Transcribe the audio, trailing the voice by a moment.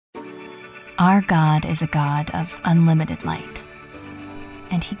Our God is a God of unlimited light,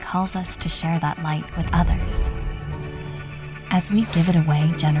 and he calls us to share that light with others. As we give it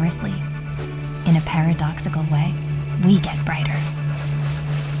away generously, in a paradoxical way, we get brighter.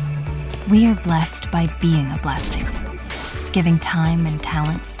 We are blessed by being a blessing, giving time and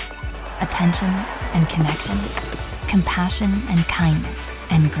talents, attention and connection, compassion and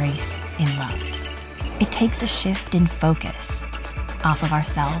kindness, and grace in love. It takes a shift in focus off of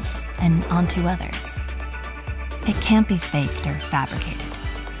ourselves and onto others. It can't be faked or fabricated.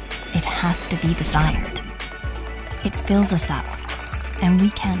 It has to be desired. It fills us up, and we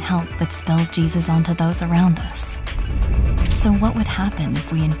can't help but spill Jesus onto those around us. So what would happen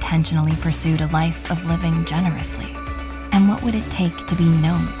if we intentionally pursued a life of living generously? And what would it take to be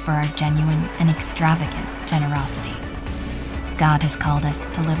known for our genuine and extravagant generosity? God has called us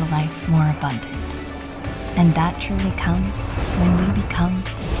to live a life more abundant. And that truly comes when we become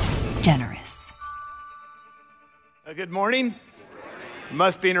generous. Good morning. It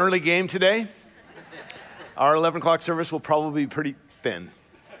must be an early game today. Our 11 o'clock service will probably be pretty thin.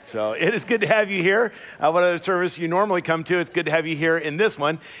 So it is good to have you here. What other service you normally come to, it's good to have you here in this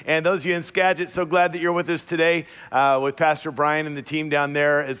one. And those of you in Skagit, so glad that you're with us today with Pastor Brian and the team down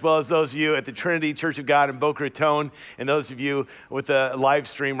there, as well as those of you at the Trinity Church of God in Boca Raton, and those of you with the live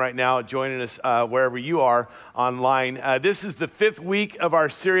stream right now joining us wherever you are online. This is the 5th week of our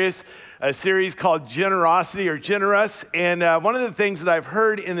series, a series called Generosity or Generous. And one of the things that I've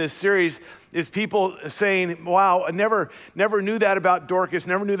heard in this series is people saying, wow, I never knew that about Dorcas,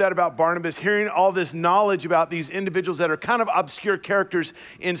 never knew that about Barnabas, hearing all this knowledge about these individuals that are kind of obscure characters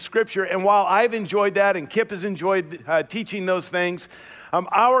in Scripture. And while I've enjoyed that and Kip has enjoyed teaching those things,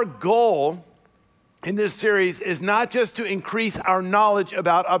 our goal in this series is not just to increase our knowledge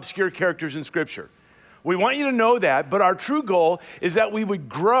about obscure characters in Scripture. We want you to know that, but our true goal is that we would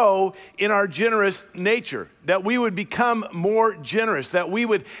grow in our generous nature, that we would become more generous, that we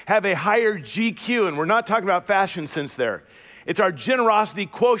would have a higher GQ, and we're not talking about fashion sense there. It's our generosity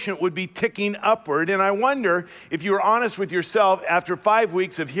quotient would be ticking upward, and I wonder if you were honest with yourself after 5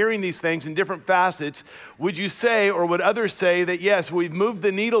 weeks of hearing these things in different facets, would you say, or would others say that yes, we've moved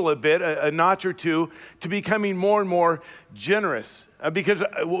the needle a bit, a notch or two, to becoming more and more generous? Because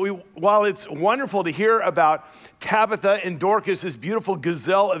while it's wonderful to hear about Tabitha and Dorcas, this beautiful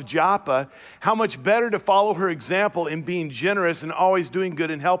gazelle of Joppa, how much better to follow her example in being generous and always doing good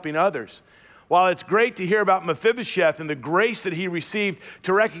and helping others. While it's great to hear about Mephibosheth and the grace that he received,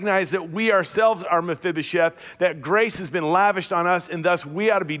 to recognize that we ourselves are Mephibosheth, that grace has been lavished on us, and thus we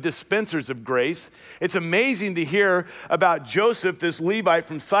ought to be dispensers of grace. It's amazing to hear about Joseph, this Levite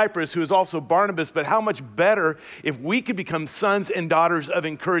from Cyprus, who is also Barnabas, but how much better if we could become sons and daughters of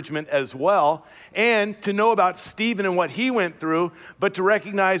encouragement as well, and to know about Stephen and what he went through, but to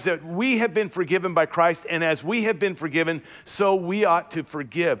recognize that we have been forgiven by Christ, and as we have been forgiven, so we ought to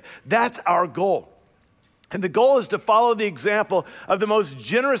forgive. That's our goal. And the goal is to follow the example of the most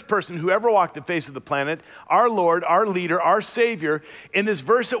generous person who ever walked the face of the planet, our Lord, our leader, our Savior, in this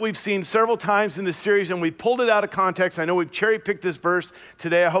verse that we've seen several times in this series, and we pulled it out of context. I know we've cherry-picked this verse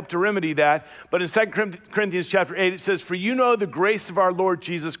today. I hope to remedy that. But in 2 Corinthians chapter 8, it says, "For you know the grace of our Lord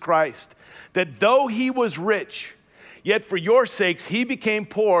Jesus Christ, that though he was rich, yet for your sakes he became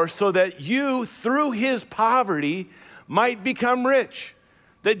poor, so that you, through his poverty, might become rich."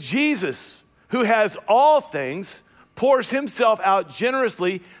 That Jesus, who has all things, pours himself out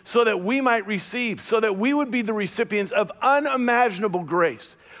generously so that we might receive, so that we would be the recipients of unimaginable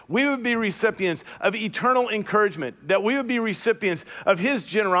grace. We would be recipients of eternal encouragement, that we would be recipients of his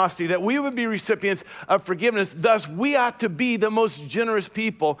generosity, that we would be recipients of forgiveness. Thus, we ought to be the most generous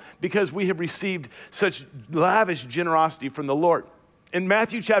people because we have received such lavish generosity from the Lord. In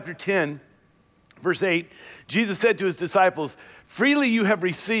Matthew chapter 10, verse 8, Jesus said to his disciples, "Freely you have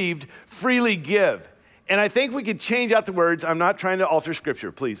received, freely give." And I think we could change out the words. I'm not trying to alter Scripture.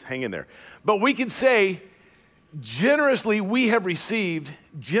 Please hang in there. But we could say, generously we have received,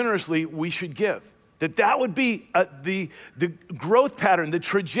 generously we should give. That would be the growth pattern, the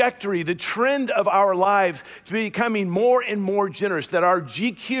trajectory, the trend of our lives to be becoming more and more generous, that our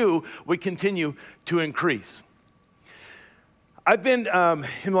GQ would continue to increase. I've been,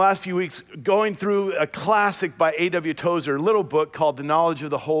 in the last few weeks, going through a classic by A.W. Tozer, a little book called The Knowledge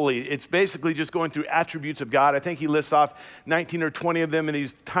of the Holy. It's basically just going through attributes of God. I think he lists off 19 or 20 of them in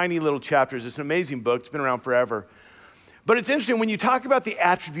these tiny little chapters. It's an amazing book. It's been around forever. But it's interesting, when you talk about the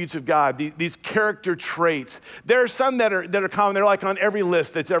attributes of God, these character traits, there are some that are common. They're like on every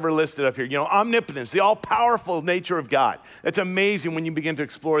list that's ever listed up here. You know, omnipotence, the all-powerful nature of God. That's amazing when you begin to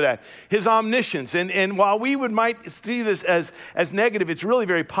explore that. His omniscience, and while we might see this as negative, it's really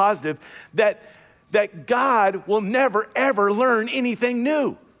very positive, that God will never, ever learn anything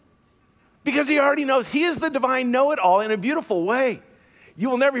new. Because he already knows. He is the divine know-it-all in a beautiful way. You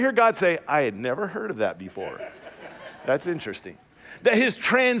will never hear God say, I had never heard of that before. That's interesting. That his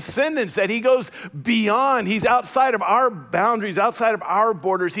transcendence, that he goes beyond, he's outside of our boundaries, outside of our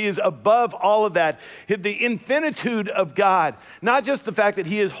borders. He is above all of that. The infinitude of God, not just the fact that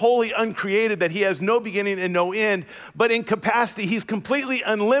he is wholly uncreated, that he has no beginning and no end, but in capacity, he's completely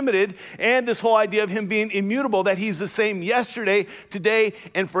unlimited. And this whole idea of him being immutable, that he's the same yesterday, today,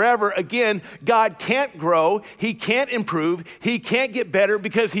 and forever. Again, God can't grow, he can't improve, he can't get better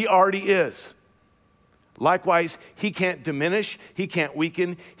because he already is. Likewise, he can't diminish, he can't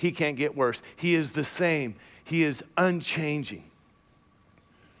weaken, he can't get worse. He is the same. He is unchanging.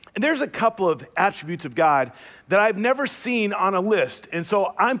 And there's a couple of attributes of God that I've never seen on a list, and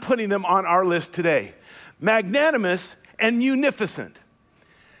so I'm putting them on our list today. Magnanimous and munificent.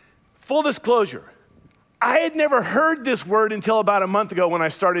 Full disclosure, I had never heard this word until about a month ago when I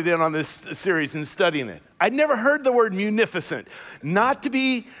started in on this series and studying it. I'd never heard the word munificent. Not to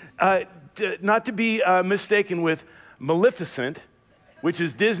be mistaken with Maleficent, which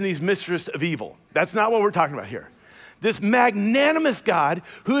is Disney's Mistress of Evil. That's not what we're talking about here. This magnanimous God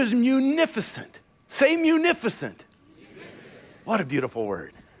who is munificent. Say munificent. What a beautiful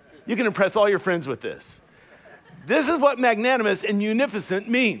word. You can impress all your friends with this. This is what magnanimous and munificent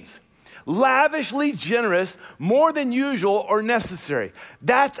means. Lavishly generous, more than usual or necessary.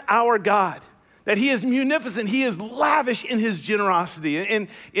 That's our God. That he is munificent, he is lavish in his generosity.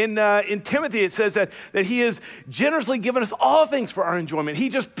 In Timothy, it says that he has generously given us all things for our enjoyment. He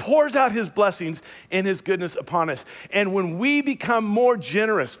just pours out his blessings and his goodness upon us. And when we become more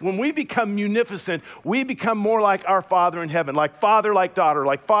generous, when we become munificent, we become more like our Father in heaven, like father, like daughter,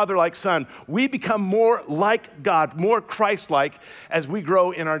 like father, like son. We become more like God, more Christ-like as we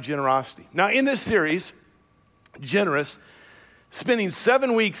grow in our generosity. Now, in this series, Generous, spending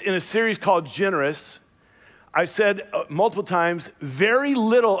 7 weeks in a series called Generous, I've said multiple times, very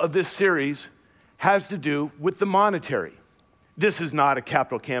little of this series has to do with the monetary. This is not a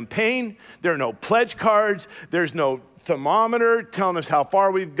capital campaign. There are no pledge cards. There's no thermometer telling us how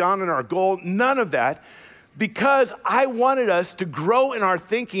far we've gone in our goal. None of that. Because I wanted us to grow in our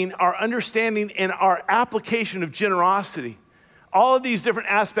thinking, our understanding, and our application of generosity. All of these different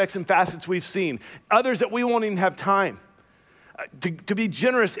aspects and facets we've seen. Others that we won't even have time. To be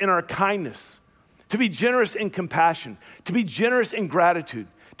generous in our kindness, to be generous in compassion, to be generous in gratitude,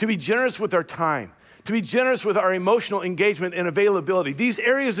 to be generous with our time, to be generous with our emotional engagement and availability. These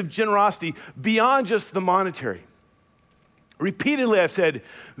areas of generosity beyond just the monetary. Repeatedly, I've said,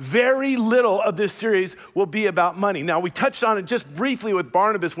 very little of this series will be about money. Now, we touched on it just briefly with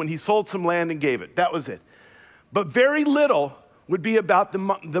Barnabas when he sold some land and gave it. That was it. But very little would be about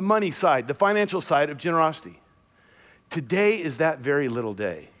the money side, the financial side of generosity. Today is that very little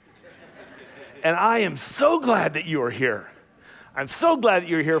day. And I am so glad that you are here. I'm so glad that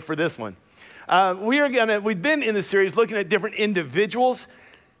you're here for this one. We've been in this series looking at different individuals.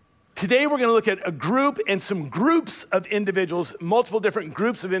 Today we're gonna look at a group and some groups of individuals, multiple different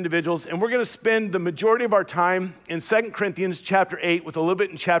groups of individuals, and we're gonna spend the majority of our time in 2 Corinthians chapter 8 with a little bit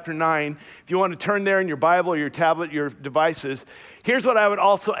in chapter 9. If you wanna turn there in your Bible or your tablet, your devices, here's what I would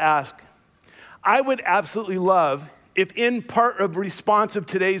also ask. I would absolutely love if in part of response of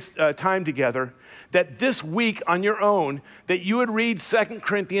today's time together, that this week on your own, that you would read 2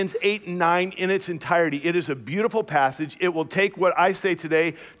 Corinthians 8 and 9 in its entirety. It is a beautiful passage. It will take what I say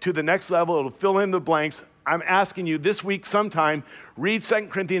today to the next level. It'll fill in the blanks. I'm asking you this week sometime, read 2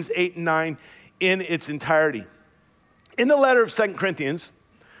 Corinthians 8 and 9 in its entirety. In the letter of 2 Corinthians,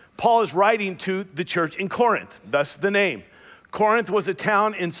 Paul is writing to the church in Corinth, thus the name. Corinth was a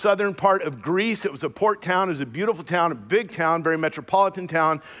town in southern part of Greece. It was a port town. It was a beautiful town, a big town, very metropolitan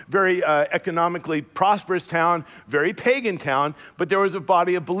town, very economically prosperous town, very pagan town, but there was a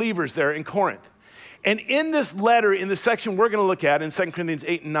body of believers there in Corinth. And in this letter, in the section we're going to look at in 2 Corinthians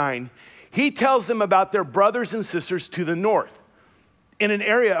 8 and 9, he tells them about their brothers and sisters to the north in an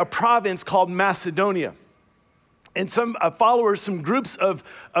area, a province called Macedonia. And some followers, some groups of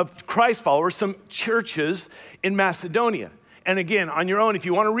Christ followers, some churches in Macedonia. And again, on your own, if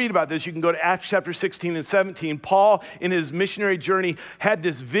you want to read about this, you can go to Acts chapter 16 and 17. Paul, in his missionary journey, had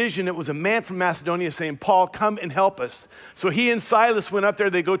this vision. It was a man from Macedonia saying, Paul, come and help us. So he and Silas went up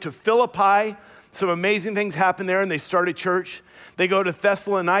there. They go to Philippi. Some amazing things happen there, and they start a church. They go to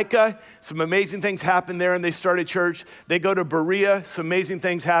Thessalonica. Some amazing things happen there, and they start a church. They go to Berea. Some amazing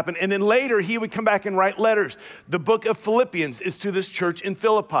things happen. And then later, he would come back and write letters. The book of Philippians is to this church in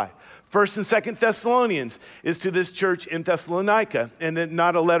Philippi. 1st and 2nd Thessalonians is to this church in Thessalonica, and then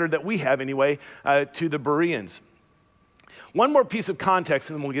not a letter that we have anyway, to the Bereans. One more piece of context,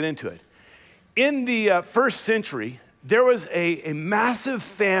 and then we'll get into it. In the first century, there was a massive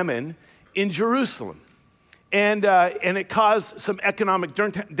famine in Jerusalem. And it caused some economic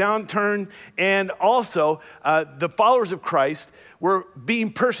downturn, and also the followers of Christ were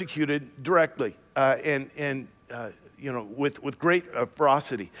being persecuted directly with great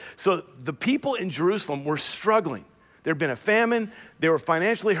ferocity. So the people in Jerusalem were struggling. There had been a famine, they were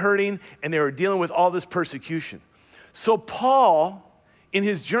financially hurting, and they were dealing with all this persecution. So Paul, in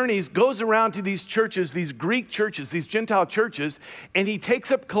his journeys, goes around to these churches, these Greek churches, these Gentile churches, and he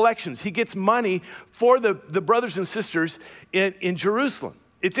takes up collections. He gets money for the brothers and sisters in Jerusalem.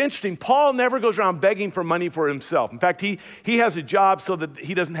 It's interesting, Paul never goes around begging for money for himself. In fact, he has a job so that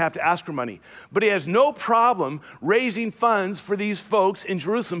he doesn't have to ask for money. But he has no problem raising funds for these folks in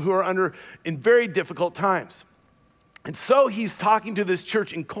Jerusalem who are in very difficult times. And so he's talking to this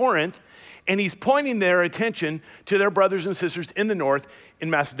church in Corinth, and he's pointing their attention to their brothers and sisters in the north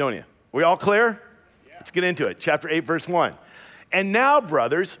in Macedonia. We all clear? Yeah. Let's get into it. Chapter 8, verse 1. And now,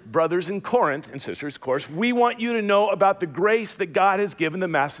 brothers in Corinth, and sisters, of course, we want you to know about the grace that God has given the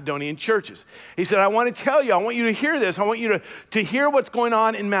Macedonian churches. He said, I want to tell you, I want you to hear this. I want you to hear what's going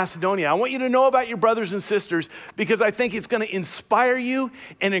on in Macedonia. I want you to know about your brothers and sisters because I think it's going to inspire you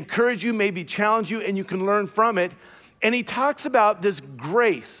and encourage you, maybe challenge you, and you can learn from it. And he talks about this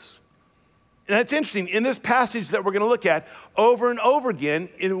grace. And it's interesting, in this passage that we're going to look at over and over again,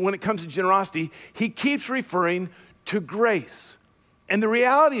 when it comes to generosity, he keeps referring to grace. And the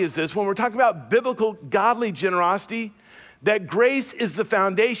reality is this, when we're talking about biblical, godly generosity, that grace is the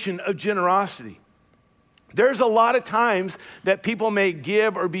foundation of generosity. There's a lot of times that people may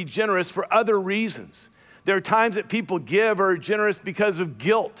give or be generous for other reasons. There are times that people give or are generous because of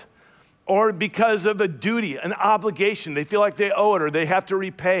guilt or because of a duty, an obligation. They feel like they owe it or they have to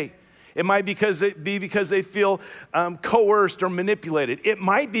repay. It might be because they feel coerced or manipulated. It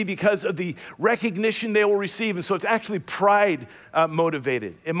might be because of the recognition they will receive, and so it's actually pride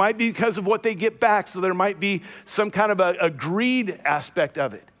motivated. It might be because of what they get back, so there might be some kind of a greed aspect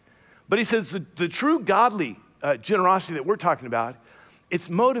of it. But he says the true godly generosity that we're talking about, it's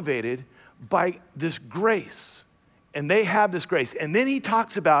motivated by this grace. And they have this grace. And then he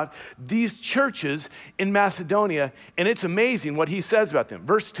talks about these churches in Macedonia, and it's amazing what he says about them.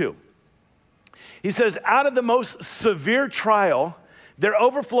 Verse 2. He says, out of the most severe trial, their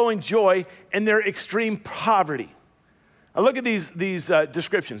overflowing joy and their extreme poverty. Now look at these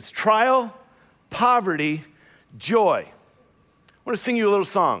descriptions. Trial, poverty, joy. I want to sing you a little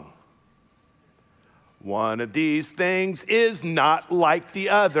song. One of these things is not like the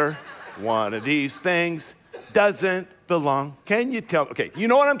other. One of these things doesn't belong. Can you tell? Okay, you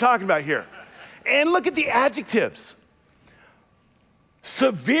know what I'm talking about here. And look at the adjectives.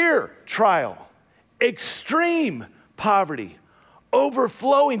 Severe trial. Extreme poverty,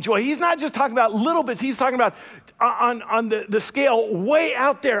 overflowing joy. He's not just talking about little bits. He's talking about on the scale way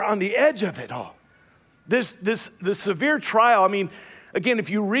out there on the edge of it all. This severe trial. I mean, again,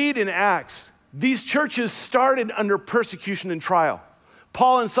 if you read in Acts, these churches started under persecution and trial.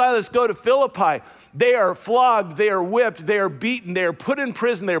 Paul and Silas go to Philippi. They are flogged, they are whipped, they are beaten, they are put in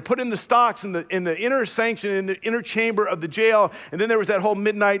prison, they are put in the stocks in the inner sanction, in the inner chamber of the jail. And then there was that whole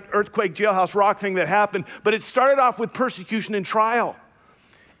midnight earthquake jailhouse rock thing that happened. But it started off with persecution and trial.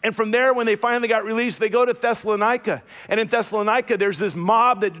 And from there, when they finally got released, they go to Thessalonica. And in Thessalonica, there's this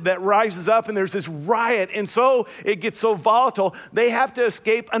mob that rises up and there's this riot. And so it gets so volatile, they have to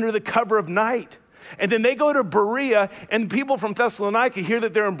escape under the cover of night. And then they go to Berea, and people from Thessalonica hear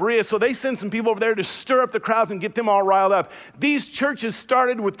that they're in Berea, so they send some people over there to stir up the crowds and get them all riled up. These churches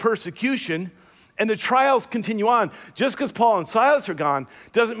started with persecution, and the trials continue on. Just because Paul and Silas are gone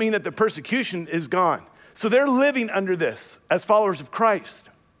doesn't mean that the persecution is gone. So they're living under this as followers of Christ.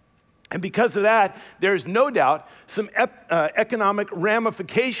 And because of that, there's no doubt some economic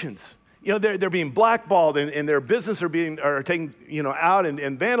ramifications. You know, they're being blackballed, and their business are taken out,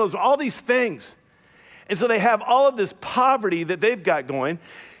 and vandalism, all these things. And so they have all of this poverty that they've got going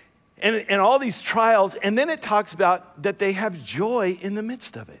and all these trials. And then it talks about that they have joy in the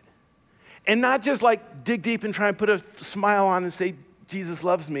midst of it. And not just like dig deep and try and put a smile on and say, Jesus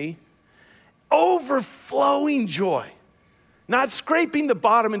loves me. Overflowing joy. not scraping the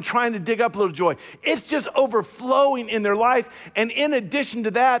bottom and trying to dig up a little joy. It's just overflowing in their life. And in addition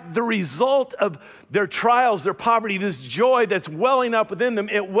to that, the result of their trials, their poverty, this joy that's welling up within them,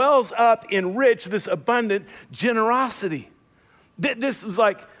 it wells up in rich, this abundant generosity. This is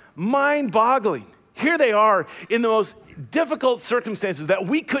like mind-boggling. Here they are in the most difficult circumstances that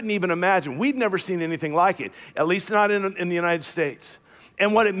we couldn't even imagine. We've never seen anything like it, at least not in the United States.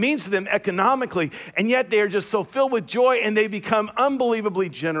 And what it means to them economically, and yet they are just so filled with joy and they become unbelievably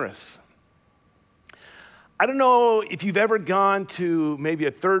generous. I don't know if you've ever gone to maybe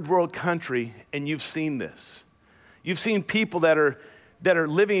a third world country and you've seen this. You've seen people that are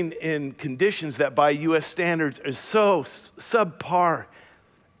living in conditions that by U.S. standards are so subpar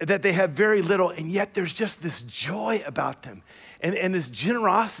that they have very little, and yet there's just this joy about them and this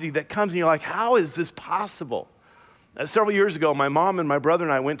generosity that comes, and you're like, how is this possible? Several years ago, my mom and my brother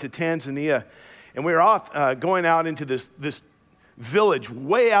and I went to Tanzania, and we were off going out into this village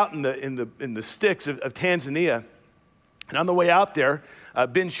way out in the sticks of Tanzania. And on the way out there,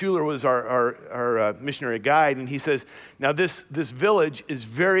 Ben Schuler was our missionary guide, and he says, now this village is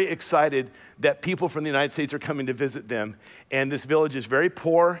very excited that people from the United States are coming to visit them, and this village is very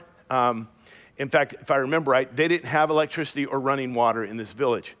poor. In fact, if I remember right, they didn't have electricity or running water in this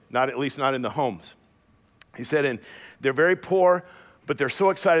village, at least not in the homes. He said, and they're very poor, but they're so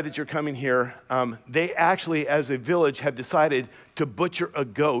excited that you're coming here. They actually, as a village, have decided to butcher a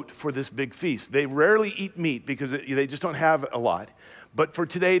goat for this big feast. They rarely eat meat because they just don't have a lot. But for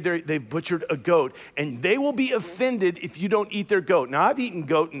today, they've butchered a goat, and they will be offended if you don't eat their goat. Now, I've eaten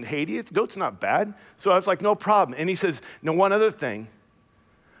goat in Haiti. Goat's not bad. So I was like, no problem. And he says, no, one other thing.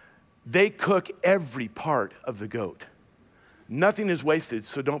 They cook every part of the goat. Nothing is wasted,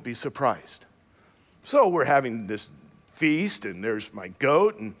 so don't be surprised. So we're having this feast, and there's my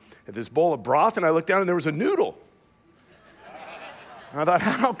goat, and this bowl of broth, and I looked down, and there was a noodle. I thought,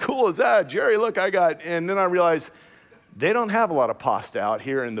 how cool is that? Jerry, look, I got, and then I realized they don't have a lot of pasta out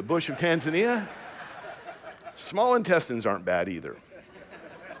here in the bush of Tanzania. Small intestines aren't bad either.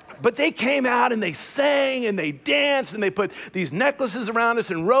 But they came out, and they sang, and they danced, and they put these necklaces around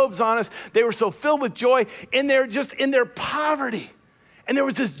us and robes on us. They were so filled with joy, and they're just in their poverty. And there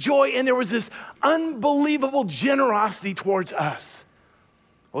was this joy, and there was this unbelievable generosity towards us.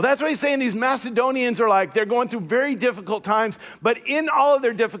 Well, that's what he's saying. These Macedonians are like, they're going through very difficult times, but in all of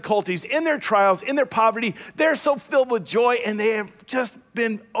their difficulties, in their trials, in their poverty, they're so filled with joy, and they have just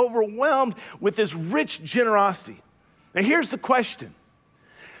been overwhelmed with this rich generosity. Now, here's the question.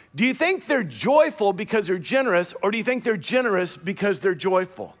 Do you think they're joyful because they're generous, or do you think they're generous because they're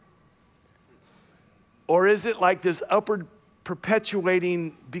joyful? Or is it like this upward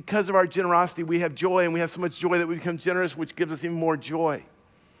perpetuating, because of our generosity, we have joy, and we have so much joy that we become generous, which gives us even more joy?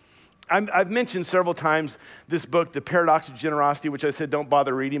 I've mentioned several times this book, The Paradox of Generosity, which I said don't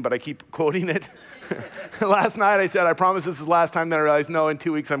bother reading, but I keep quoting it. Last night I said, I promise this is the last time, then I realized, no, in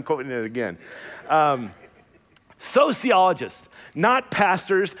 2 weeks I'm quoting it again. Sociologists, not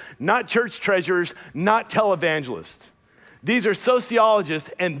pastors, not church treasurers, not televangelists. These are sociologists,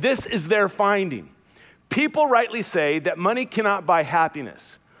 and this is their finding. People rightly say that money cannot buy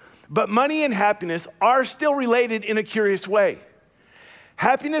happiness, but money and happiness are still related in a curious way.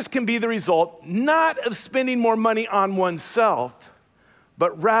 Happiness can be the result not of spending more money on oneself,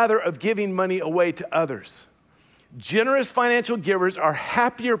 but rather of giving money away to others. Generous financial givers are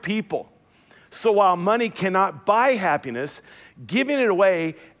happier people. So while money cannot buy happiness, giving it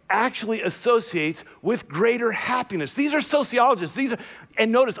away actually associates with greater happiness. These are sociologists.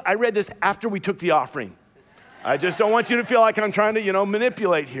 And notice, I read this after we took the offering. I just don't want you to feel like I'm trying to,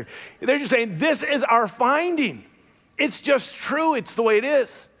 manipulate here. They're just saying, this is our finding. It's just true. It's the way it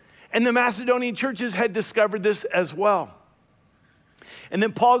is. And the Macedonian churches had discovered this as well. And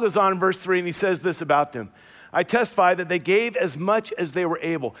then Paul goes on in verse 3, and he says this about them. I testify that they gave as much as they were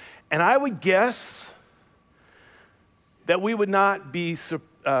able. And I would guess that we would not be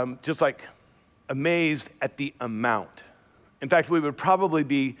just like amazed at the amount. In fact, we would probably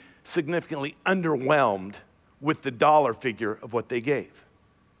be significantly underwhelmed with the dollar figure of what they gave.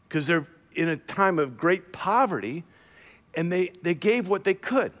 Because they're in a time of great poverty, and they gave what they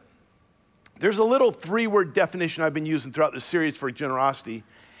could. There's a little 3-word definition I've been using throughout this series for generosity,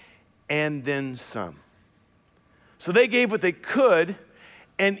 and then some. So they gave what they could,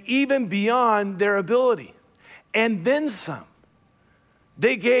 and even beyond their ability, and then some.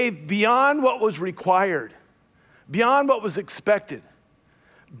 They gave beyond what was required, beyond what was expected,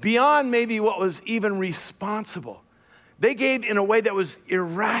 beyond maybe what was even responsible. They gave in a way that was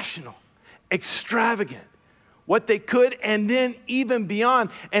irrational, extravagant, what they could, and then even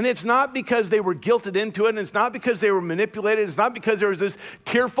beyond. And it's not because they were guilted into it, and it's not because they were manipulated, it's not because there was this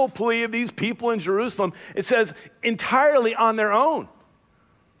tearful plea of these people in Jerusalem. It says entirely on their own.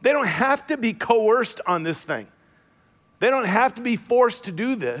 They don't have to be coerced on this thing. They don't have to be forced to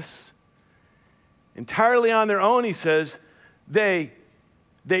do this. Entirely on their own, he says, they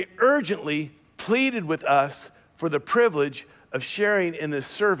urgently pleaded with us for the privilege of sharing in this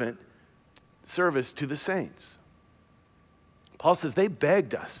service to the saints. Paul says they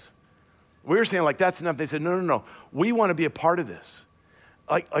begged us. We were saying, like, that's enough. They said, no. We want to be a part of this.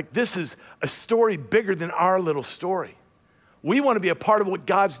 Like this is a story bigger than our little story. We want to be a part of what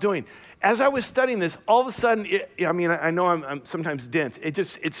God's doing. As I was studying this, all of a sudden, I know I'm sometimes dense.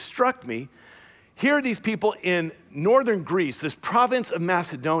 It struck me. Here are these people in northern Greece, this province of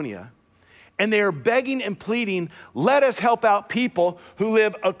Macedonia, and they are begging and pleading, let us help out people who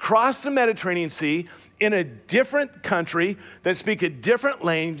live across the Mediterranean Sea in a different country, that speak a different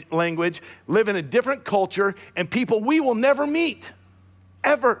language, live in a different culture, and people we will never meet,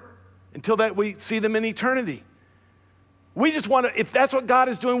 ever, until that we see them in eternity. We just want to, if that's what God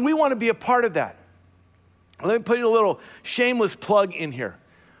is doing, we want to be a part of that. Let me put a little shameless plug in here.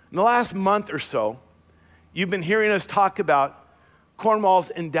 In the last month or so, you've been hearing us talk about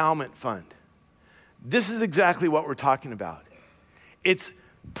Cornwall's Endowment Fund. This is exactly what we're talking about. It's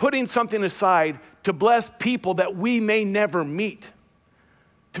putting something aside to bless people that we may never meet,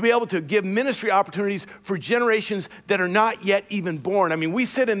 to be able to give ministry opportunities for generations that are not yet even born. I mean, we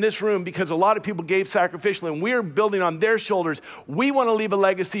sit in this room because a lot of people gave sacrificially, and we're building on their shoulders. We want to leave a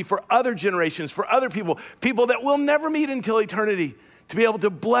legacy for other generations, for other people that we'll never meet until eternity, to be able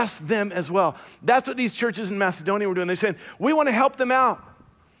to bless them as well. That's what these churches in Macedonia were doing. They're saying, we want to help them out.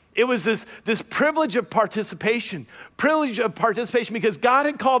 It was this privilege of participation because God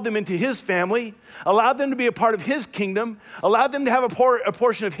had called them into his family, allowed them to be a part of his kingdom, allowed them to have a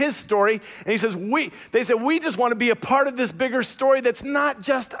portion of his story. And he says, they said, we just want to be a part of this bigger story that's not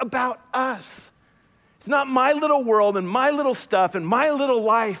just about us. It's not my little world and my little stuff and my little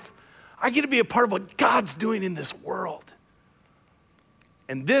life. I get to be a part of what God's doing in this world.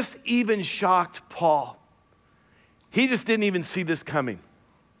 And this even shocked Paul. He just didn't even see this coming.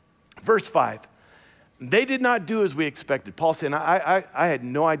 Verse 5, they did not do as we expected. Paul said, I had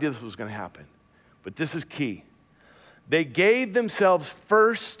no idea this was going to happen, but this is key. They gave themselves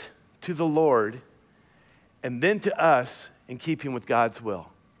first to the Lord and then to us in keeping with God's will.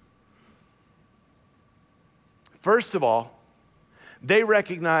 First of all, they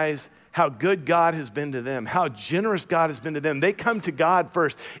recognize how good God has been to them, how generous God has been to them. They come to God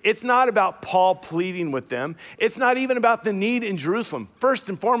first. It's not about Paul pleading with them. It's not even about the need in Jerusalem. First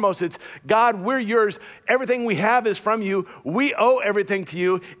and foremost, it's God, we're yours. Everything we have is from you. We owe everything to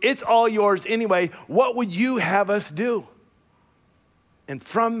you. It's all yours anyway. What would you have us do? And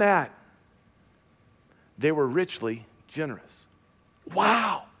from that, they were richly generous.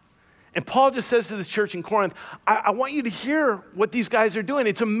 Wow. And Paul just says to this church in Corinth, I want you to hear what these guys are doing.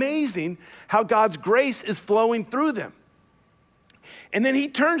 It's amazing how God's grace is flowing through them. And then he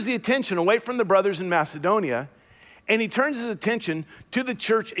turns the attention away from the brothers in Macedonia, and he turns his attention to the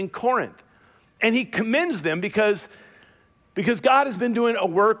church in Corinth. And he commends them because God has been doing a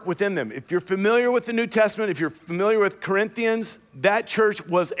work within them. If you're familiar with the New Testament, if you're familiar with Corinthians, that church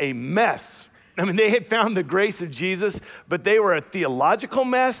was a mess. I mean, they had found the grace of Jesus, but they were a theological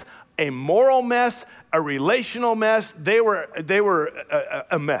mess, a moral mess, a relational mess. They were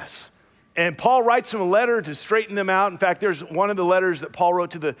a mess. And Paul writes them a letter to straighten them out. In fact, there's one of the letters that Paul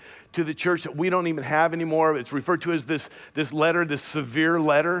wrote to the church that we don't even have anymore. It's referred to as this letter, this severe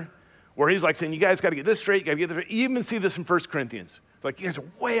letter, where he's like saying, you guys got to get this straight, you got to get this straight. You even see this in 1 Corinthians. Like, you guys are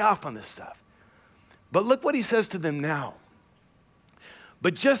way off on this stuff. But look what he says to them now.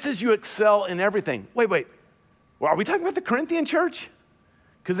 But just as you excel in everything. Wait. Well, are we talking about the Corinthian church?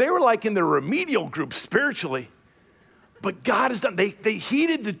 Because they were like in the remedial group spiritually. But God has done, they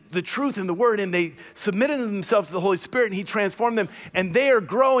heeded the truth in the word, and they submitted themselves to the Holy Spirit, and he transformed them. And they are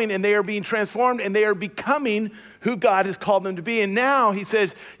growing, and they are being transformed, and they are becoming who God has called them to be. And now he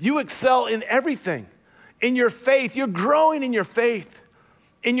says, you excel in everything. In your faith, you're growing in your faith.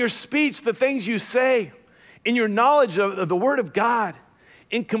 In your speech, the things you say. In your knowledge of the word of God.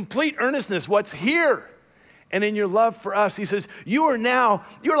 In complete earnestness, what's here. And in your love for us, he says, you're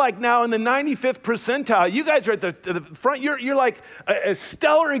like now in the 95th percentile. You guys are at the front. You're like a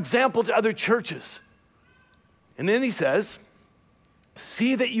stellar example to other churches. And then he says,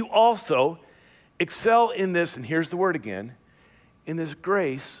 see that you also excel in this, and here's the word again, in this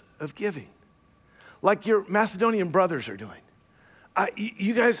grace of giving. Like your Macedonian brothers are doing.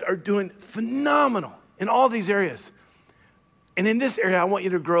 You guys are doing phenomenal in all these areas. And in this area, I want you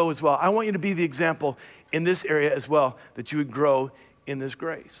to grow as well. I want you to be the example in this area as well, that you would grow in this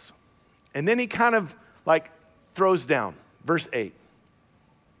grace. And then he kind of like throws down, verse 8.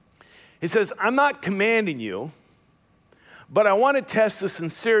 He says, I'm not commanding you, but I want to test the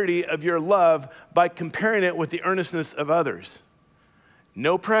sincerity of your love by comparing it with the earnestness of others.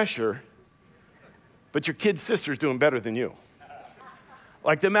 No pressure, but your kid's sister's doing better than you.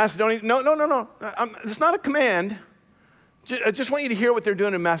 Like the Macedonian, no. It's not a command. I just want you to hear what they're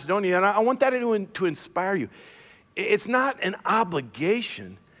doing in Macedonia, and I want that to inspire you. It's not an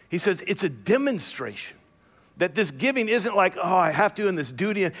obligation. He says it's a demonstration. That this giving isn't like, oh, I have to in this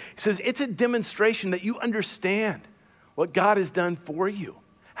duty. He says it's a demonstration that you understand what God has done for you,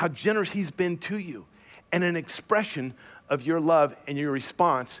 how generous he's been to you, and an expression of your love and your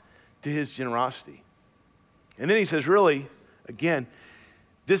response to his generosity. And then he says, really, again,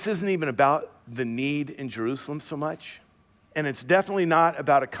 this isn't even about the need in Jerusalem so much. And it's definitely not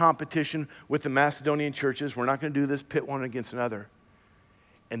about a competition with the Macedonian churches. We're not going to do this, pit one against another.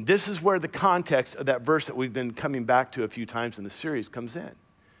 And this is where the context of that verse that we've been coming back to a few times in the series comes in.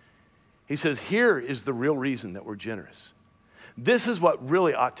 He says, here is the real reason that we're generous. This is what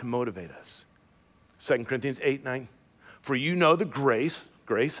really ought to motivate us. 2 Corinthians 8:9. For you know the grace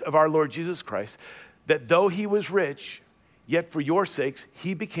of our Lord Jesus Christ, that though he was rich, yet for your sakes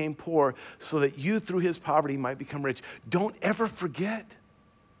he became poor, so that you through his poverty might become rich. Don't ever forget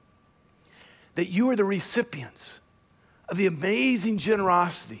that you are the recipients of the amazing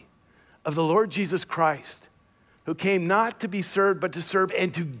generosity of the Lord Jesus Christ, who came not to be served, but to serve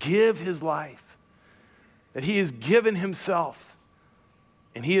and to give his life. That he has given himself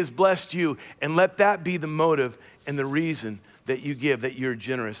and he has blessed you, and let that be the motive and the reason that you give, that you're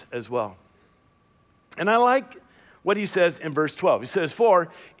generous as well. And I like what he says in verse 12. He says,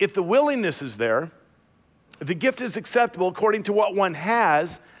 for if the willingness is there, the gift is acceptable according to what one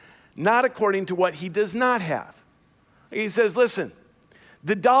has, not according to what he does not have. He says, listen,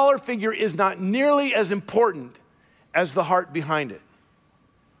 the dollar figure is not nearly as important as the heart behind it.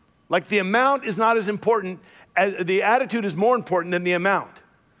 Like the amount is not as important, as the attitude is more important than the amount.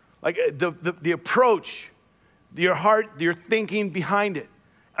 Like the approach, your heart, your thinking behind it.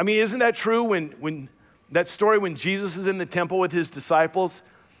 I mean, isn't that true when that story when Jesus is in the temple with his disciples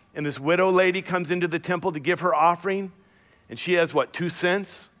and this widow lady comes into the temple to give her offering and she has, 2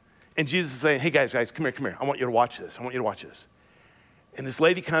 cents? And Jesus is saying, hey guys, come here. I want you to watch this. And this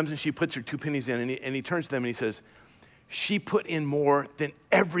lady comes and she puts her 2 pennies in and he turns to them and he says, she put in more than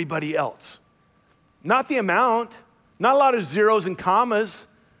everybody else. Not the amount, not a lot of zeros and commas,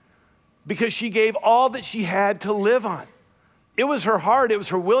 because she gave all that she had to live on. It was her heart, it was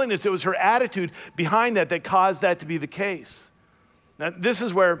her willingness, it was her attitude behind that caused that to be the case. Now, this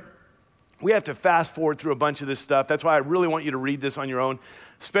is where we have to fast forward through a bunch of this stuff. That's why I really want you to read this on your own,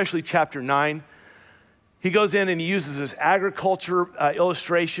 especially chapter 9. He goes in and he uses this agriculture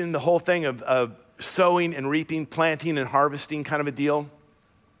illustration, the whole thing of sowing and reaping, planting and harvesting kind of a deal.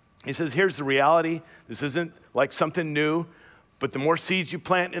 He says, here's the reality. This isn't like something new, but the more seeds you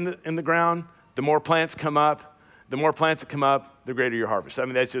plant in the ground, the more plants come up. The more plants that come up, the greater your harvest. I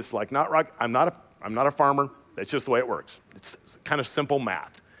mean, that's just like not rock. I'm not a farmer. That's just the way it works. It's kind of simple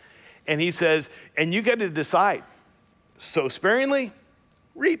math. And he says, and you get to decide, sow sparingly,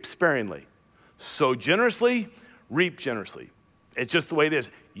 reap sparingly. Sow generously, reap generously. It's just the way it is.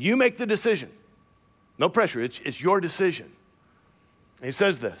 You make the decision. No pressure. It's your decision. And he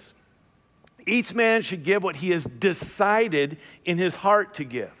says this, each man should give what he has decided in his heart to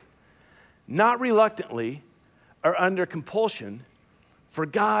give, not reluctantly or under compulsion, for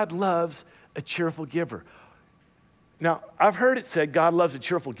God loves a cheerful giver. Now, I've heard it said God loves a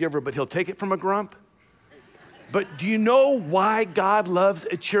cheerful giver, but he'll take it from a grump. But do you know why God loves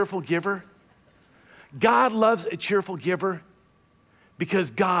a cheerful giver? God loves a cheerful giver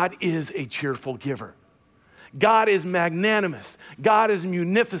because God is a cheerful giver. God is magnanimous. God is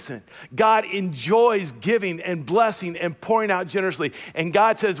munificent. God enjoys giving and blessing and pouring out generously. And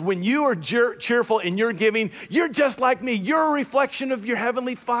God says, when you are cheerful in your giving, you're just like me. You're a reflection of your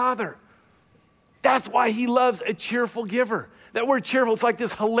heavenly Father. That's why he loves a cheerful giver. That word cheerful, it's like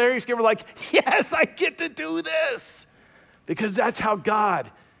this hilarious giver, like, yes, I get to do this. Because that's how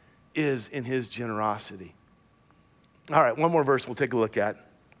God is in his generosity. All right, one more verse we'll take a look at.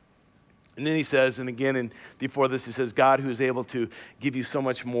 And then he says, and again, and before this, he says, God who is able to give you so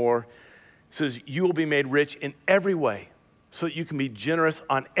much more, says, you will be made rich in every way so that you can be generous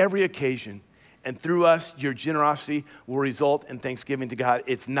on every occasion. And through us, your generosity will result in thanksgiving to God.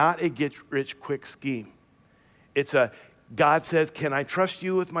 It's not a get-rich-quick scheme. It's God says, can I trust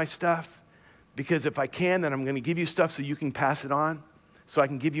you with my stuff? Because if I can, then I'm going to give you stuff so you can pass it on. So I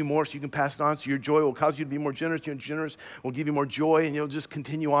can give you more so you can pass it on. So your joy will cause you to be more generous. You're generous will give you more joy, and you'll just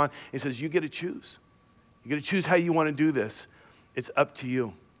continue on. He says, you get to choose. You get to choose how you want to do this. It's up to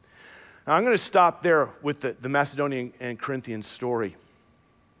you. Now, I'm going to stop there with the Macedonian and Corinthian story.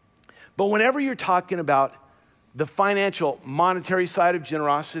 But whenever you're talking about the financial, monetary side of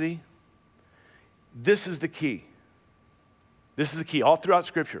generosity, this is the key. This is the key all throughout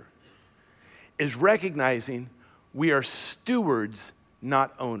Scripture, is recognizing we are stewards,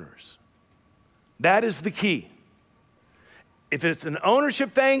 not owners. That is the key. If it's an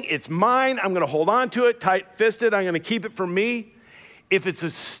ownership thing, it's mine. I'm going to hold on to it, tight-fisted. I'm going to keep it for me. If it's a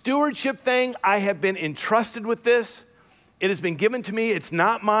stewardship thing, I have been entrusted with this. It has been given to me. It's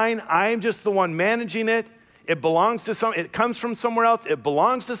not mine. I am just the one managing it. It belongs to it comes from somewhere else. It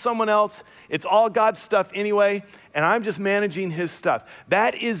belongs to someone else. It's all God's stuff anyway, and I'm just managing his stuff.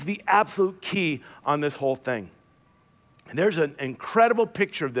 That is the absolute key on this whole thing. And there's an incredible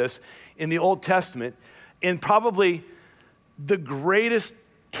picture of this in the Old Testament in probably the greatest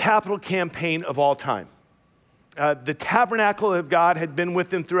capital campaign of all time. The tabernacle of God had been with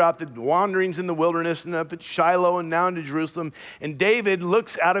them throughout the wanderings in the wilderness and up at Shiloh and now into Jerusalem. And David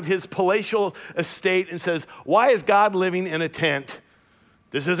looks out of his palatial estate and says, why is God living in a tent?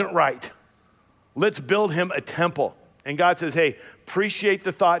 This isn't right. Let's build him a temple. And God says, hey, appreciate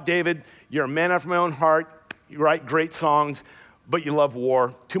the thought, David. You're a man after my own heart. You write great songs, but you love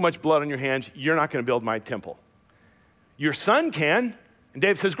war. Too much blood on your hands. You're not going to build my temple. Your son can. And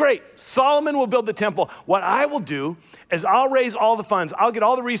David says, great, Solomon will build the temple. What I will do is I'll raise all the funds. I'll get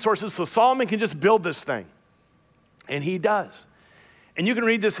all the resources so Solomon can just build this thing. And he does. And you can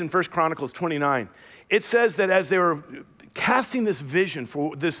read this in 1 Chronicles 29. It says that as they were casting this vision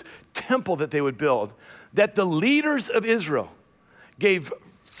for this temple that they would build, that the leaders of Israel gave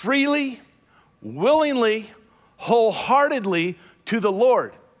freely, willingly, wholeheartedly to the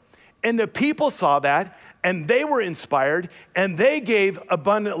Lord. And the people saw that, and they were inspired, and they gave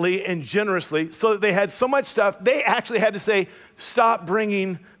abundantly and generously so that they had so much stuff, they actually had to say, stop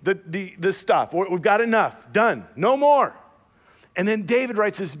bringing the stuff. We've got enough, done, no more. And then David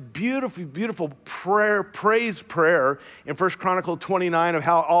writes this beautiful, beautiful praise prayer in 1 Chronicles 29 of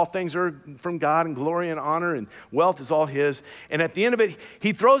how all things are from God and glory and honor and wealth is all his. And at the end of it,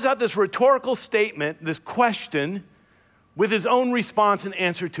 he throws out this rhetorical statement, this question, with his own response and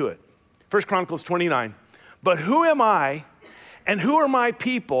answer to it. 1 Chronicles 29. But who am I and who are my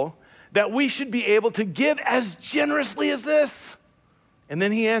people that we should be able to give as generously as this? And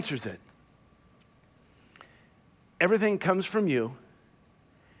then he answers it. Everything comes from you,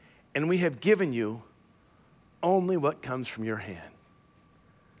 and we have given you only what comes from your hand.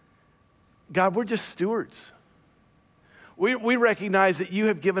 God, we're just stewards. We recognize that you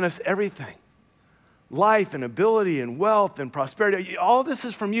have given us everything. Life and ability and wealth and prosperity. All this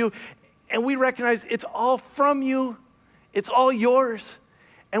is from you. And we recognize it's all from you. It's all yours.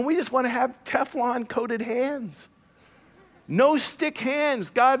 And we just want to have Teflon coated hands. No stick hands.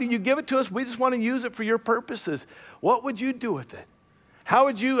 God, you give it to us. We just want to use it for your purposes. What would you do with it? How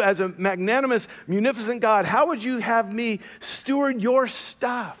would you, as a magnanimous, munificent God, how would you have me steward your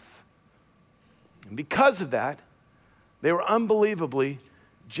stuff? And because of that, they were unbelievably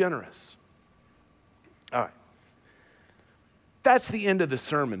generous. All right. That's the end of the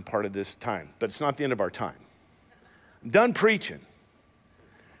sermon part of this time, but it's not the end of our time. I'm done preaching.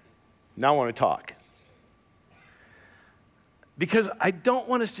 Now I want to talk. Because I don't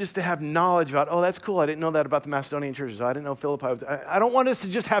want us just to have knowledge about, oh, that's cool, I didn't know that about the Macedonian churches. I didn't know Philippi. I don't want us to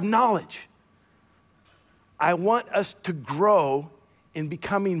just have knowledge. I want us to grow in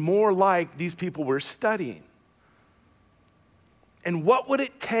becoming more like these people we're studying. And what would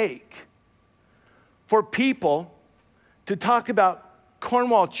it take for people to talk about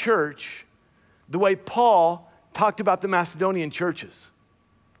Cornwall Church the way Paul talked about the Macedonian churches?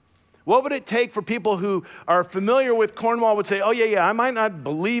 What would it take for people who are familiar with Cornwall would say, oh yeah, I might not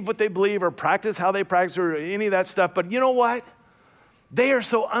believe what they believe or practice how they practice or any of that stuff, but you know what? They are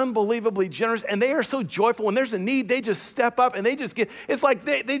so unbelievably generous and they are so joyful. When there's a need, they just step up and they just get, it's like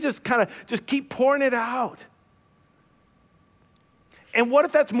they just kind of just keep pouring it out. And what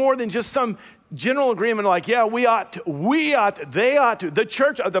if that's more than just some general agreement like, yeah, they ought to, the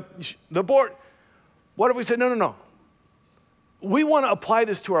church, the board. What if we said, no. We want to apply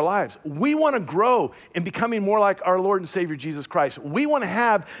this to our lives. We want to grow in becoming more like our Lord and Savior, Jesus Christ. We want to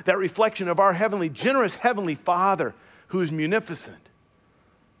have that reflection of our generous Heavenly Father who is munificent.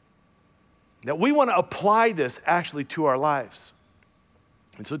 That we want to apply this actually to our lives.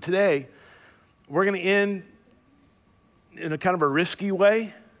 And so today, we're going to end in a kind of a risky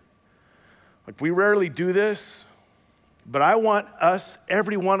way. Like, we rarely do this, but I want us,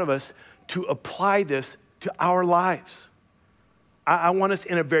 every one of us, to apply this to our lives. I want us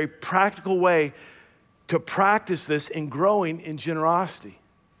in a very practical way to practice this in growing in generosity.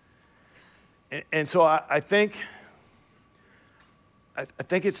 And so I think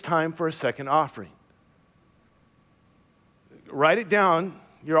it's time for a second offering. Write it down.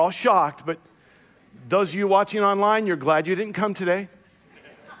 You're all shocked, but those of you watching online, you're glad you didn't come today.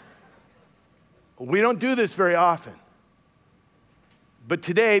 We don't do this very often. But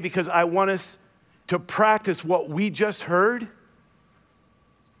today, because I want us to practice what we just heard,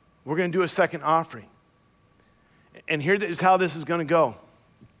 we're going to do a second offering. And here is how this is going to go.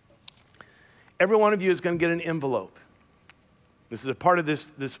 Every one of you is going to get an envelope. This is a part of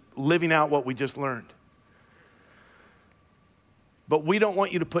this living out what we just learned. But we don't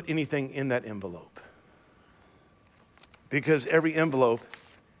want you to put anything in that envelope, because every envelope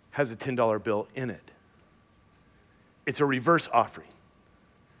has a $10 bill in it. It's a reverse offering.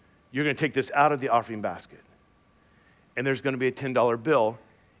 You're going to take this out of the offering basket, and there's going to be a $10 bill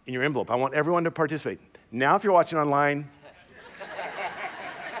in your envelope. I want everyone to participate. Now, if you're watching online,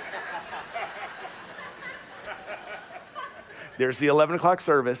 there's the 11 o'clock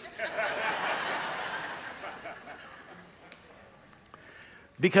service.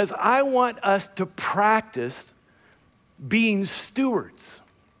 Because I want us to practice being stewards.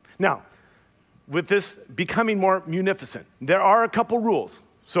 Now, with this becoming more munificent, there are a couple rules.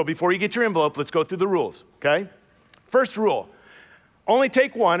 So before you get your envelope, let's go through the rules, okay? First rule, only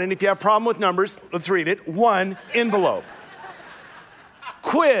take one, and if you have a problem with numbers, let's read it. 1 envelope.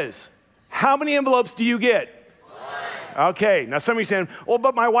 Quiz, how many envelopes do you get? 1. Okay, now some of you are saying, well,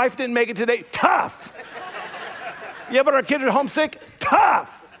 but my wife didn't make it today. Tough. Yeah, but our kids are homesick.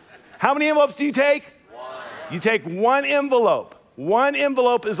 Tough. How many envelopes do you take? 1. You take 1 envelope. 1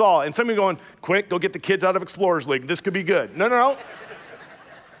 envelope is all. And some of you are going, quick, go get the kids out of Explorers League. This could be good. No.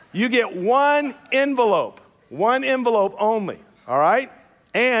 You get 1 envelope. 1 envelope only, all right?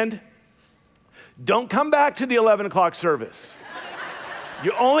 And don't come back to the 11 o'clock service.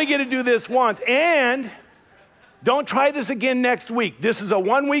 You only get to do this once. And don't try this again next week. This is a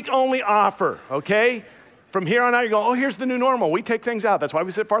 1-week only offer, okay? From here on out, you go, oh, here's the new normal. We take things out. That's why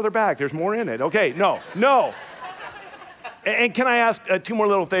we sit farther back. There's more in it. Okay, no. And can I ask 2 more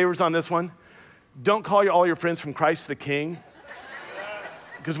little favors on this one? Don't call all your friends from Christ the King,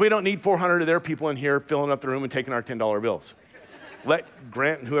 because we don't need 400 of their people in here filling up the room and taking our $10 bills. Let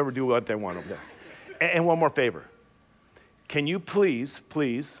Grant and whoever do what they want over there. And one more favor. Can you please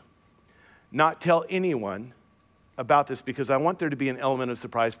not tell anyone about this, because I want there to be an element of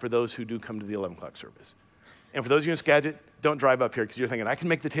surprise for those who do come to the 11 o'clock service. And for those of you in Skagit, don't drive up here because you're thinking, I can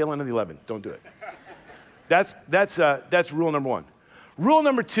make the tail end of the 11. Don't do it. That's rule number 1. Rule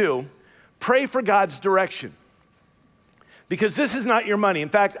number 2, pray for God's direction. Because this is not your money. In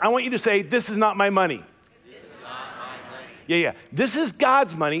fact, I want you to say, this is not my money. This is not my money. Yeah. This is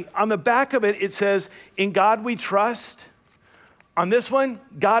God's money. On the back of it, it says, in God we trust. On this one,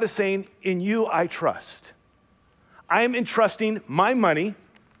 God is saying, in you I trust. I am entrusting my money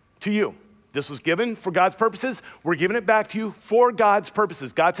to you. This was given for God's purposes. We're giving it back to you for God's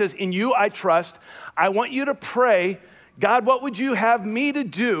purposes. God says, in you I trust. I want you to pray, God, what would you have me to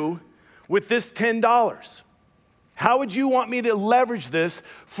do with this $10? How would you want me to leverage this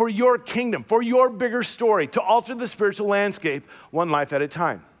for your kingdom, for your bigger story, to alter the spiritual landscape one life at a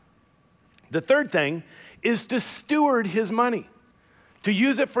time? The third thing is to steward his money, to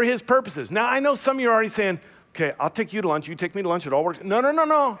use it for his purposes. Now, I know some of you are already saying, okay, I'll take you to lunch, you take me to lunch, it all works.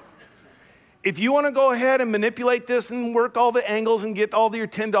 No. If you want to go ahead and manipulate this and work all the angles and get all of your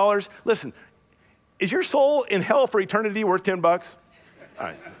 $10, listen, is your soul in hell for eternity worth $10? All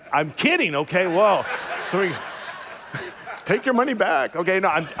right. I'm kidding, okay? Whoa. So take your money back. Okay, no,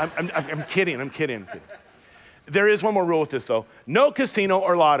 I'm kidding. There is one more rule with this, though. No casino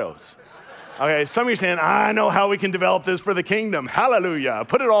or lottos. Okay, some of you are saying, I know how we can develop this for the kingdom. Hallelujah.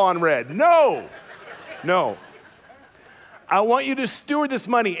 Put it all on red. No. I want you to steward this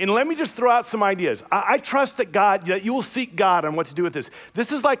money. And let me just throw out some ideas. I trust that you will seek God on what to do with this.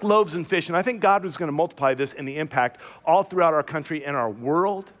 This is like loaves and fish, and I think God was going to multiply this and the impact all throughout our country and our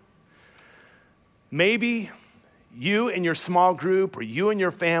world. Maybe you and your small group or you and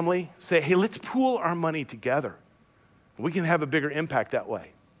your family say, hey, let's pool our money together. We can have a bigger impact that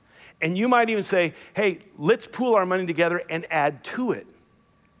way. And you might even say, hey, let's pool our money together and add to it.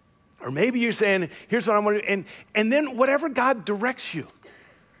 Or maybe you're saying, here's what I want to do. And then whatever God directs you.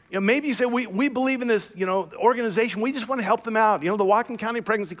 Maybe you say, we believe in this, organization. We just want to help them out. The Whatcom County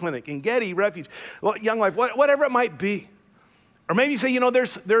Pregnancy Clinic, and Getty Refuge, Young Life, whatever it might be. Or maybe you say,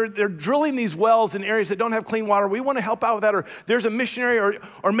 they're drilling these wells in areas that don't have clean water. We want to help out with that. Or there's a missionary,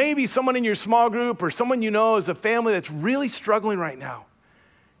 or maybe someone in your small group, or someone you know is a family that's really struggling right now.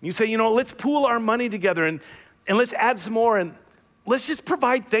 You say, let's pool our money together and let's add some more, and let's just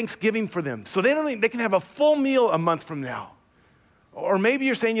provide Thanksgiving for them so they can have a full meal a month from now. Or maybe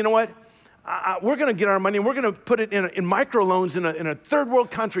you're saying, we're going to get our money and we're going to put it in microloans in a third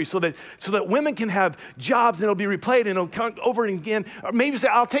world country so that women can have jobs and it'll be replayed and it'll come over and again. Or maybe you say,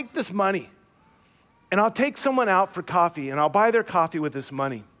 I'll take this money and I'll take someone out for coffee and I'll buy their coffee with this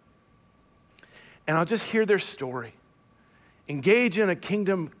money. And I'll just hear their story. Engage in a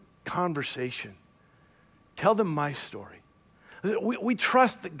kingdom conversation. Tell them my story. We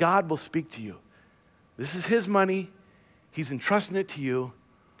trust that God will speak to you. This is his money. He's entrusting it to you.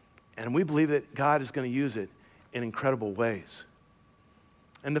 And we believe that God is going to use it in incredible ways.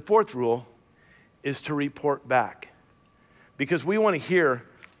 And the fourth rule is to report back. Because we want to hear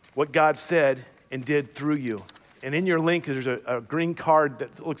what God said and did through you. And in your link, there's a green card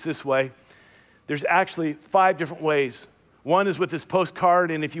that looks this way. There's actually 5 different ways. One is with this postcard,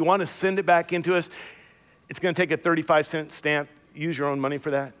 and if you want to send it back into us, it's going to take a 35-cent stamp. Use your own money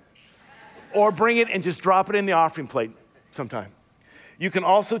for that. Or bring it and just drop it in the offering plate sometime. You can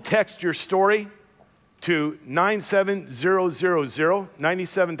also text your story to 97000,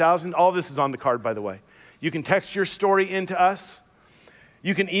 97,000. All this is on the card, by the way. You can text your story into us.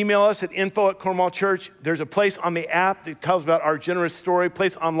 You can email us at info@Cornwall Church. There's a place on the app that tells about our generous story,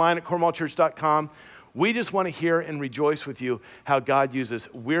 place online at cornwallchurch.com. We just want to hear and rejoice with you how God uses.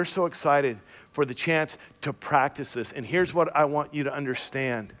 We're so excited for the chance to practice this. And here's what I want you to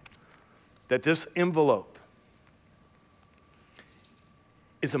understand, that this envelope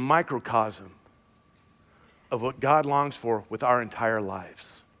is a microcosm of what God longs for with our entire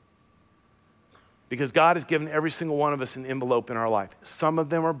lives. Because God has given every single one of us an envelope in our life. Some of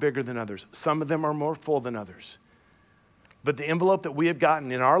them are bigger than others. Some of them are more full than others. But the envelope that we have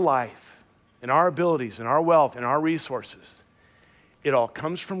gotten in our life, in our abilities, in our wealth, in our resources, it all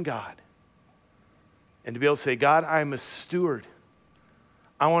comes from God. And to be able to say, God, I'm a steward.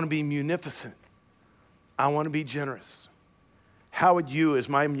 I want to be munificent. I want to be generous. How would you, as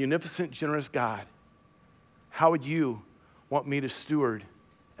my munificent, generous God, how would you want me to steward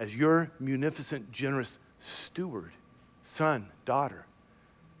as your munificent, generous steward, son, daughter,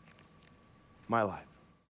 my life?